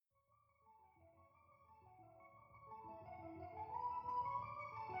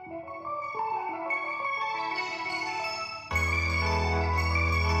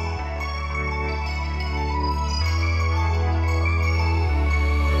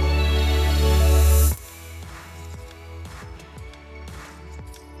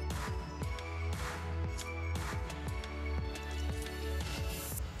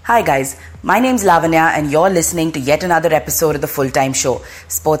Hi guys, my name's Lavanya and you're listening to yet another episode of The Full-Time Show,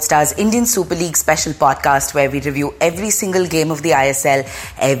 Sportstar's Indian Super League special podcast where we review every single game of the ISL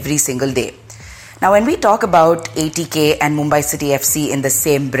every single day. Now when we talk about ATK and Mumbai City FC in the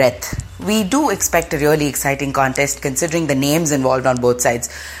same breath, we do expect a really exciting contest considering the names involved on both sides.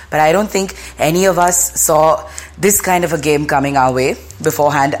 But I don't think any of us saw this kind of a game coming our way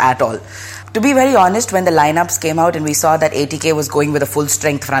beforehand at all. To be very honest, when the lineups came out and we saw that ATK was going with a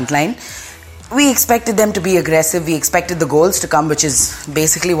full-strength front line, we expected them to be aggressive. We expected the goals to come, which is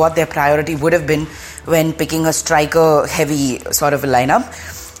basically what their priority would have been when picking a striker-heavy sort of a lineup.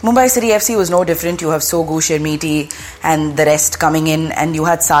 Mumbai City FC was no different. You have Sogu, Shermiti and the rest coming in, and you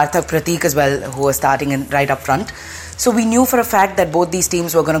had Sarthak, Prateek as well, who was starting in right up front. So we knew for a fact that both these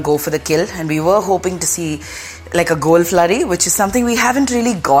teams were going to go for the kill, and we were hoping to see like a goal flurry, which is something we haven't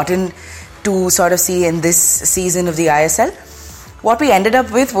really gotten to sort of see in this season of the ISL. What we ended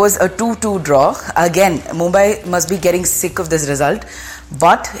up with was a 2-2 draw. Again, Mumbai must be getting sick of this result,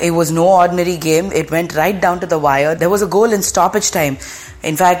 but it was no ordinary game. It went right down to the wire. There was a goal in stoppage time.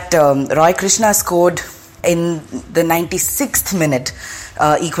 In fact, Roy Krishna scored in the 96th minute,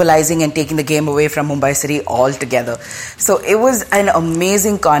 equalizing and taking the game away from Mumbai City altogether. So it was an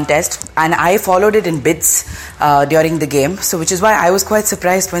amazing contest, and I followed it in bits during the game. So which is why I was quite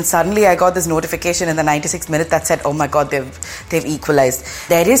surprised when suddenly I got this notification in the 96th minute that said, "Oh my God, they've equalized."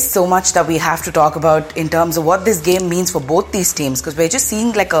 There is so much that we have to talk about in terms of what this game means for both these teams, because we're just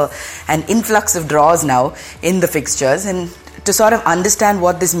seeing like an influx of draws now in the fixtures, and to sort of understand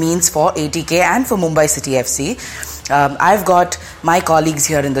what this means for ATK and for Mumbai City FC, I've got my colleagues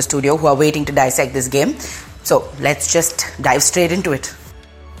here in the studio who are waiting to dissect this game. So let's just dive straight into it.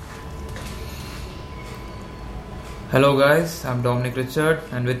 Hello guys, I'm Dominic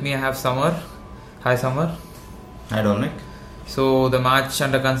and with me I have Samar. Hi Samar. Hi Dominic. So the match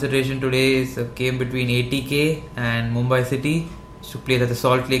under consideration today is a game between ATK and Mumbai City, which took place at the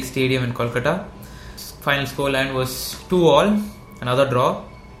Salt Lake Stadium in Kolkata. Final scoreline was 2-2, another draw,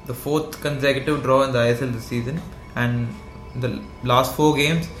 the fourth consecutive draw in the ISL this season, and the last 4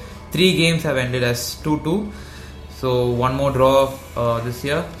 games, 3 games have ended as 2-2, so one more draw this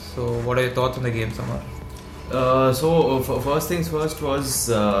year. So what are your thoughts on the game, Samar? First things first was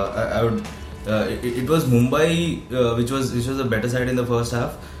it was Mumbai which was a better side in the first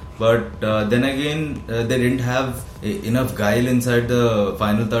half, but then again they didn't have enough guile inside the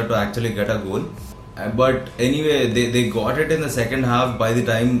final third to actually get a goal. But anyway, they got it in the second half by the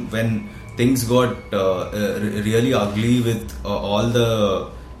time when things got really ugly with all the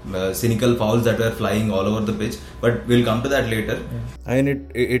cynical fouls that were flying all over the pitch. But we'll come to that later. Yeah. I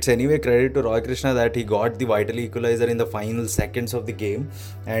mean, it's anyway credit to Roy Krishna that he got the vital equalizer in the final seconds of the game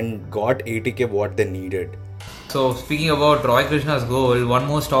and got ATK what they needed. So speaking about Roy Krishna's goal, one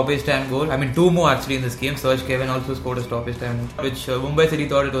more stoppage time goal. I mean 2 more actually in this game. Serge Kevin also scored a stoppage time, which Mumbai City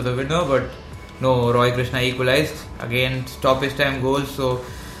thought it was a winner, but no, Roy Krishna equalized. Again, stoppage time goals. So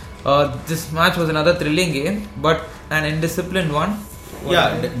this match was another thrilling game, but an indisciplined one.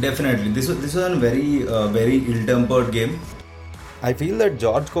 Definitely. This was a very ill-tempered game. I feel that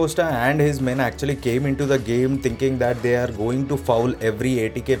George Costa and his men actually came into the game thinking that they are going to foul every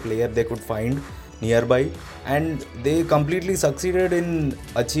ATK player they could find nearby, and they completely succeeded in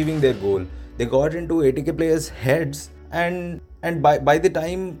achieving their goal. They got into ATK players' heads, and by the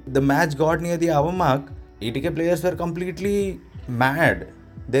time the match got near the hour mark, ATK players were completely mad.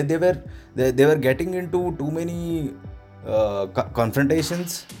 They were getting into too many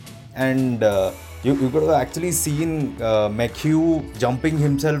confrontations, and you could have actually seen McHugh jumping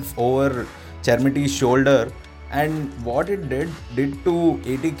himself over Chermiti's shoulder, and what it did to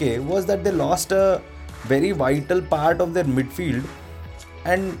ATK was that they lost a very vital part of their midfield,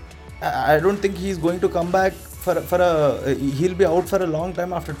 and I don't think he's going to come back he'll be out for a long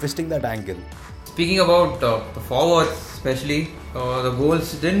time after twisting that ankle. Speaking about the forwards especially, the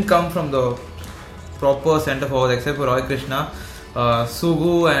goals didn't come from the proper centre forwards except for Roy Krishna.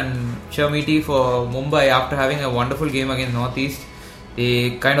 Sogu and Shermiti for Mumbai, after having a wonderful game against Northeast,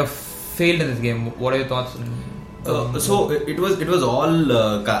 they kind of failed in this game. What are your thoughts? So it was all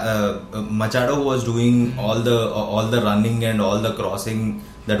Machado who was doing all the running and all the crossing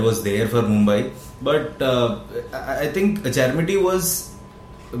that was there for Mumbai, but I think Chermiti was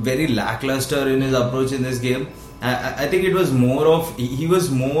very lackluster in his approach in this game. I think it was more of he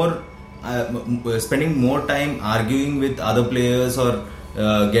was more spending more time arguing with other players or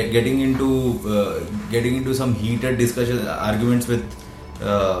getting into some heated discussion arguments with.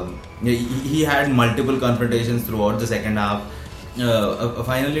 He had multiple confrontations throughout the second half.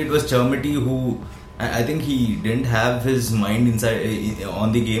 Finally, it was Chermiti who I think he didn't have his mind inside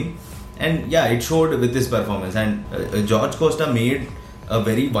on the game, and yeah, it showed with this performance. And George Costa made a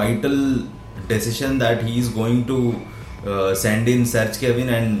very vital decision that he is going to send in Serge Kevin,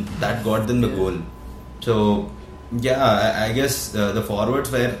 and that got them the goal. So yeah, I guess the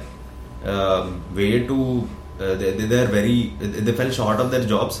forwards were way too. They fell short of their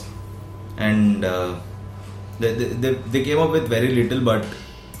jobs, and they came up with very little. But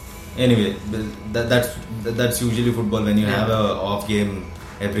anyway, that's usually football when you have a off game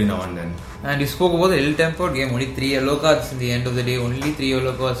every now and then. And you spoke about the ill-tempered game. Only 3 yellow cards in the end of the day. Only 3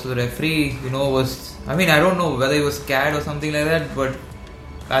 yellow cards. So the referee, was. I mean, I don't know whether he was scared or something like that. But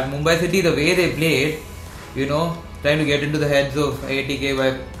at Mumbai City, the way they played, trying to get into the heads of ATK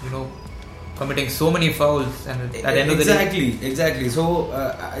by committing so many fouls, and at the end of the day, exactly. So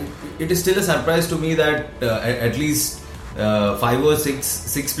it is still a surprise to me that at least 5 or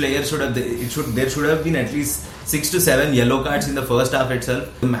 6 players there should have been at least 6 to 7 yellow cards in the first half itself.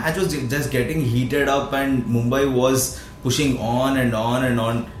 The match was just getting heated up, and Mumbai was pushing on and on and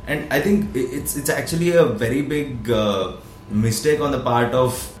on. And I think it's actually a very big mistake on the part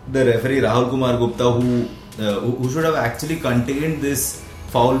of the referee Rahul Kumar Gupta, who should have actually contained this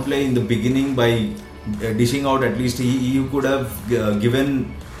foul play in the beginning by dishing out. At least he could have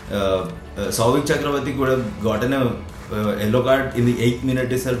given Souvik Chakravarti could have gotten a yellow card in the 8th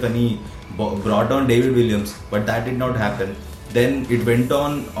minute itself when he brought down David Williams, but that did not happen. Then it went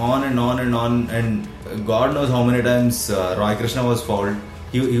on and on and on, and God knows how many times Roy Krishna was fouled.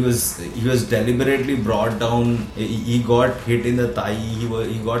 He was deliberately brought down. He got hit in the thigh.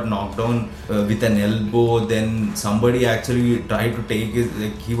 He got knocked down with an elbow. Then somebody actually tried to take his.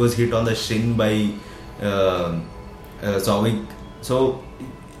 He was hit on the shin by Souvik. So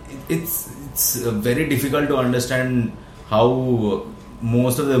it's very difficult to understand how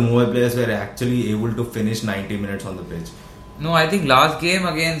most of the Mumbai players were actually able to finish 90 minutes on the pitch. No, I think last game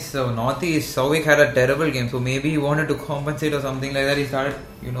against Northeast, Souvik had a terrible game. So maybe he wanted to compensate or something like that. He started,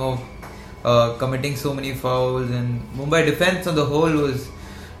 committing so many fouls. And Mumbai defense on the whole was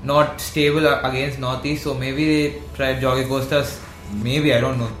not stable against Northeast. So maybe they tried Jorge Costa's. Maybe, I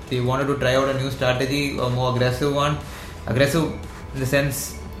don't know. They wanted to try out a new strategy, a more aggressive one. Aggressive in the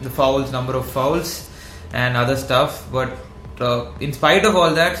sense, the fouls, number of fouls and other stuff. But in spite of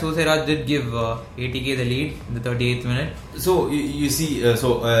all that, Susiraj did give ATK the lead in the 38th minute. So you see,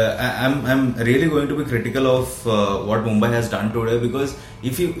 I'm really going to be critical of what Mumbai has done today, because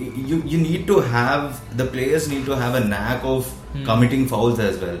if you need to have, the players need to have a knack of committing fouls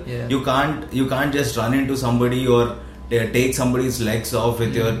as well. Yeah. You can't just run into somebody or take somebody's legs off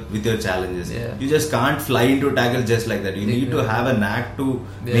with your challenges. Yeah. You just can't fly into tackles just like that. You need to have a knack to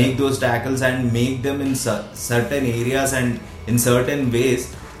make those tackles and make them in certain areas and in certain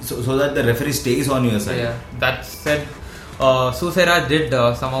ways, so that the referee stays on your side. Yeah. That said, Susiraj did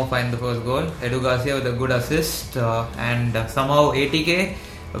somehow find the first goal. Edu Garcia with a good assist, and somehow ATK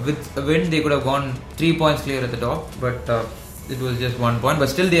with a win they could have gone 3 points clear at the top, but it was just 1 point. But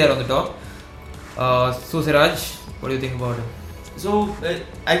still they are on the top. Susiraj, what do you think about him? So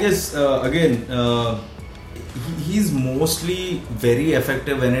I guess again he's mostly very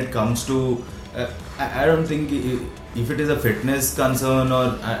effective when it comes to I don't think if it is a fitness concern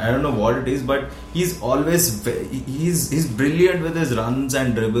or I don't know what it is, but he's always he's brilliant with his runs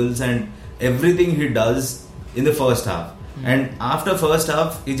and dribbles and everything he does in the first half. And after first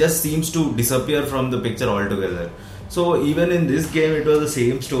half he just seems to disappear from the picture altogether. So even in this game it was the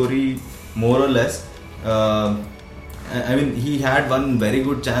same story more or less. I mean, he had one very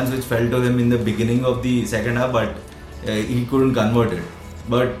good chance which fell to him in the beginning of the second half, but he couldn't convert it.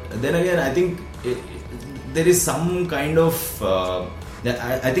 But then again, I think there is some kind of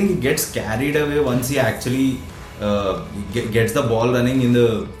I think he gets carried away once he actually gets the ball running in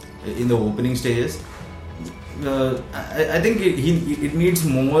the opening stages. I think it needs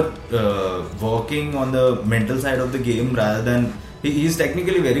more working on the mental side of the game rather than. He is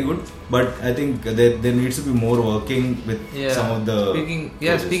technically very good, but I think there needs to be more working with some of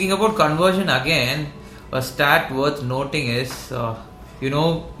the. Speaking about conversion again, a stat worth noting is,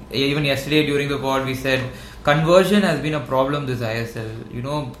 even yesterday during the pod we said conversion has been a problem this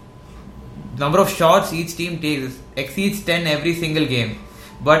ISL. Number of shots each team takes exceeds 10 every single game,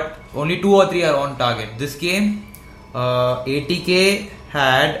 but only 2 or 3 are on target. This game, ATK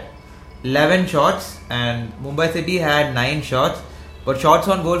had 11 shots and Mumbai City had 9 shots. But shots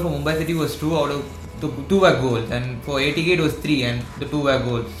on goal for Mumbai City was 2 out of 2 were goals, and for ATK it was 3 and the 2 were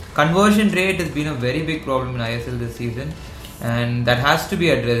goals. Conversion rate has been a very big problem in ISL this season, and that has to be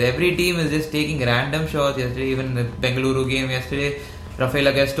addressed. Every team is just taking random shots. Yesterday, even the Bengaluru game yesterday,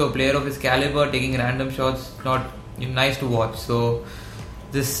 Rafael Augusto, a player of his caliber, taking random shots, not nice to watch. So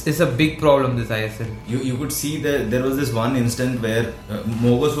this is a big problem, this ISL. You could see that there was this one instant where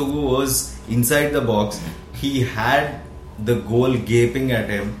Mogosugu was inside the box. He had the goal gaping at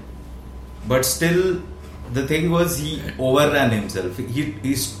him, but still the thing was he overran himself.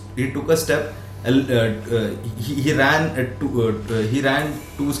 He took a step. He ran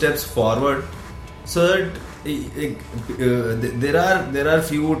two steps forward. So that there are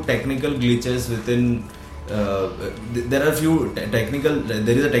few technical glitches within. There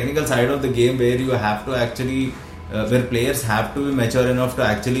is a technical side of the game where you have to actually where players have to be mature enough to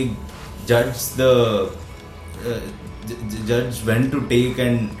actually judge when to take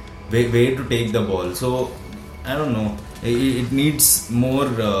and where to take the ball. So I don't know, it needs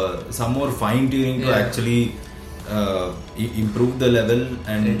some more fine tuning to actually improve the level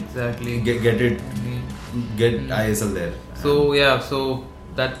and get ISL there. So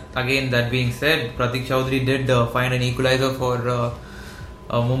that being said, Pratik Chaudhary did find an equalizer for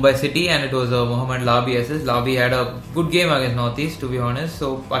Mumbai City, and it was Mohammad Labi assist. Labi had a good game against Northeast, to be honest.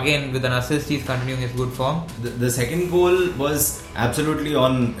 So again, with an assist, he's continuing his good form. The second goal was absolutely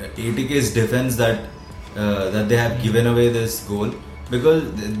on ATK's defense that they have given away this goal, because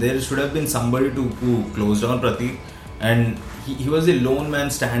there should have been somebody who closed down Pratik, and he was the lone man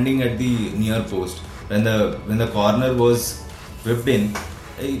standing at the near post when the corner was whipped in.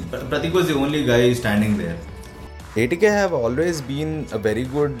 Pratik was the only guy standing there. ATK have always been a very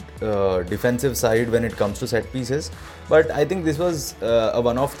good defensive side when it comes to set pieces, but I think this was a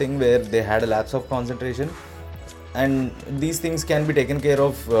one-off thing where they had a lapse of concentration, and these things can be taken care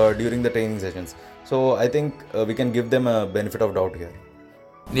of during the training sessions. So I think we can give them a benefit of doubt here.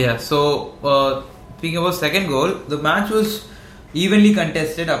 Yeah, so speaking about second goal, the match was evenly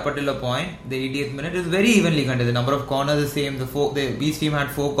contested up until a point. The 88th minute is very evenly contested. The number of corners is same. Each team had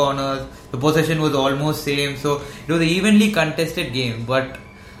 4 corners. The possession was almost same. So it was an evenly contested game. But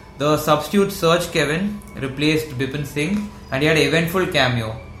the substitute Serge Kevin replaced Bipin Singh, and he had an eventful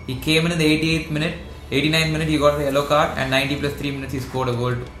cameo. He came in the 88th minute. 89th minute he got the yellow card, and 90 plus 3 minutes he scored a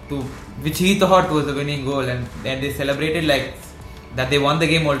goal which he thought was the winning goal, and they celebrated like that they won the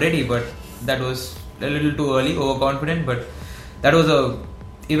game already, but that was a little too early, overconfident. But that was a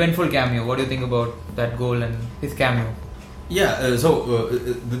eventful cameo. What do you think about that goal and his cameo? Yeah, so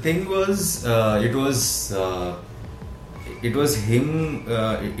the thing was, it was him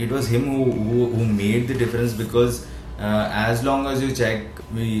who made the difference, because as long as you check,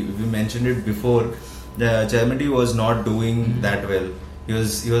 we mentioned it before, the Chermity was not doing that well. He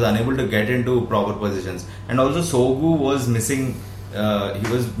was unable to get into proper positions, and also Sogu was missing. He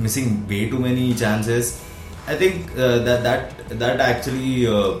was missing way too many chances. I think that actually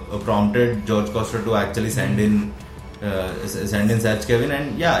prompted George Costa to actually send in Serge Kevin,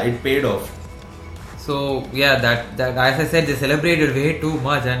 and yeah, it paid off. So yeah, that as I said, they celebrated way too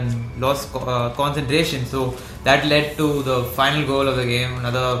much and lost concentration. So that led to the final goal of the game.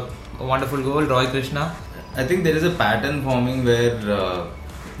 Another wonderful goal, Roy Krishna. I think there is a pattern forming where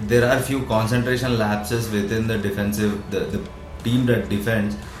there are few concentration lapses within the team that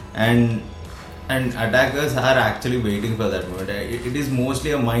defends, and attackers are actually waiting for that moment. It is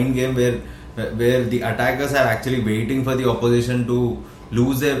mostly a mind game where the attackers are actually waiting for the opposition to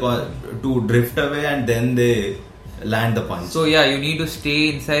to drift away, and then they land the punch. So yeah, you need to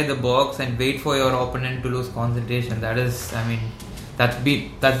stay inside the box and wait for your opponent to lose concentration. That is, I mean, that's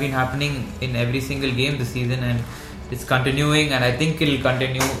been happening in every single game this season, and it's continuing, and I think it'll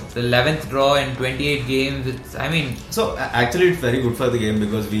continue. The 11th draw in 28 games. So actually, it's very good for the game,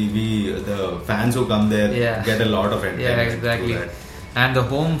 because we the fans who come there get a lot of entertainment. Yeah, exactly. And the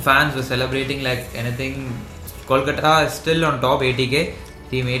home fans were celebrating like anything. Kolkata is still on top. ATK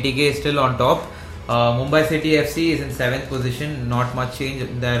team ATK is still on top. Mumbai City FC is in 7th position. Not much change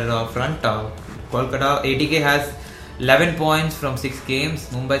in their front. Kolkata ATK has 11 points from 6 games.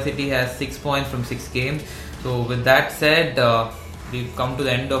 Mumbai City has 6 points from 6 games. So with that said, we've come to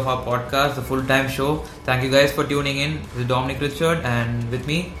the end of our podcast, the full-time show. Thank you guys for tuning in. This is Dominic Richard, and with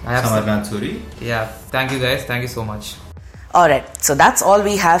me I have Samar. Yeah, thank you guys. Thank you so much. Alright, so that's all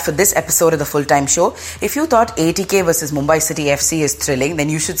we have for this episode of the Full-Time Show. If you thought ATK versus Mumbai City FC is thrilling, then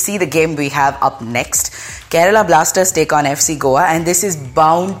you should see the game we have up next. Kerala Blasters take on FC Goa, and this is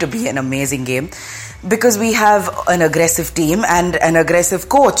bound to be an amazing game, because we have an aggressive team and an aggressive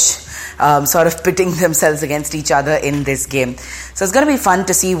coach sort of pitting themselves against each other in this game. So it's going to be fun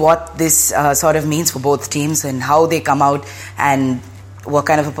to see what this sort of means for both teams and how they come out and what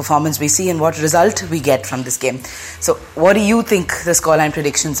kind of a performance we see and what result we get from this game. So what do you think the scoreline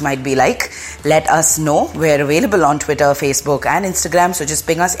predictions might be like? Let us know. We're available on Twitter, Facebook and Instagram, so just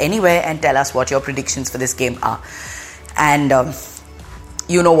ping us anywhere and tell us what your predictions for this game are. And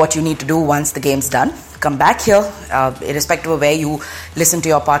you know what you need to do once the game's done. Come back here, irrespective of where you listen to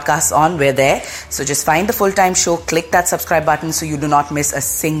your podcasts on, we're there. So just find the Full-Time Show, click that subscribe button so you do not miss a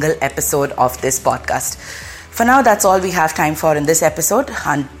single episode of this podcast. For now, that's all we have time for in this episode.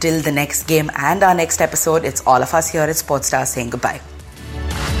 Until the next game and our next episode, it's all of us here at Sports Stars saying goodbye.